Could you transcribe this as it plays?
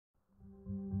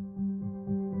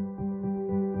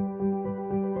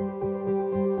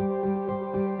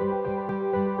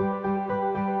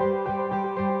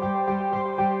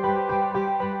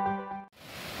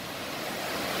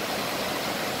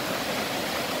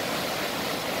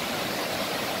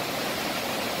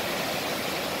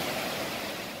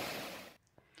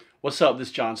What's up? This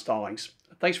is John Stallings.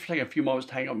 Thanks for taking a few moments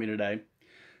to hang out with me today.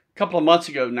 A couple of months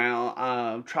ago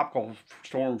now, Tropical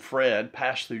Storm Fred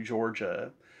passed through Georgia.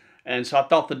 And so I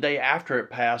thought the day after it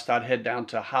passed, I'd head down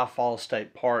to High Falls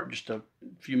State Park, just a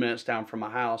few minutes down from my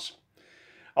house.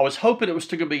 I was hoping it was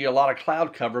still going to be a lot of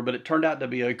cloud cover, but it turned out to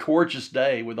be a gorgeous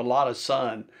day with a lot of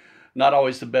sun. Not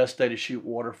always the best day to shoot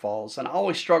waterfalls. And I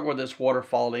always struggle with this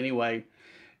waterfall anyway.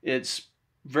 It's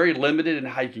very limited in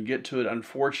how you can get to it.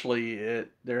 Unfortunately,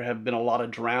 there have been a lot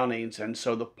of drownings, and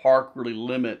so the park really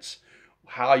limits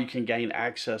how you can gain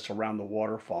access around the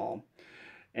waterfall.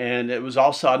 And it was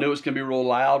also, I knew it was going to be real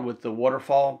loud with the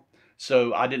waterfall,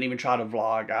 so I didn't even try to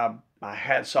vlog. My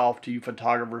hats off to you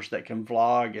photographers that can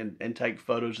vlog and take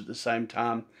photos at the same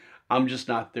time. I'm just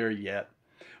not there yet.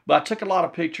 But I took a lot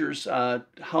of pictures,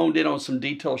 honed in on some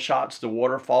detailed shots of the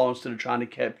waterfall instead of trying to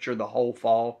capture the whole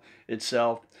fall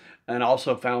itself. And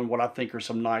also found what I think are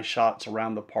some nice shots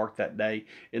around the park that day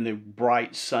in the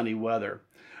bright sunny weather.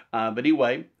 But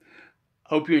anyway,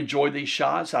 hope you enjoyed these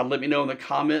shots. Let me know in the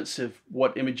comments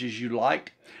what images you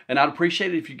liked. And I'd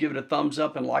appreciate it if you give it a thumbs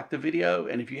up and like the video.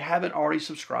 And if you haven't already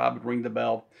subscribed, ring the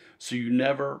bell so you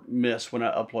never miss when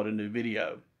I upload a new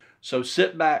video. So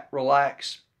sit back,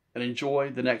 relax, and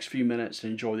enjoy the next few minutes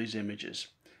and enjoy these images.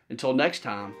 Until next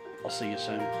time, I'll see you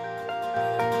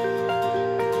soon.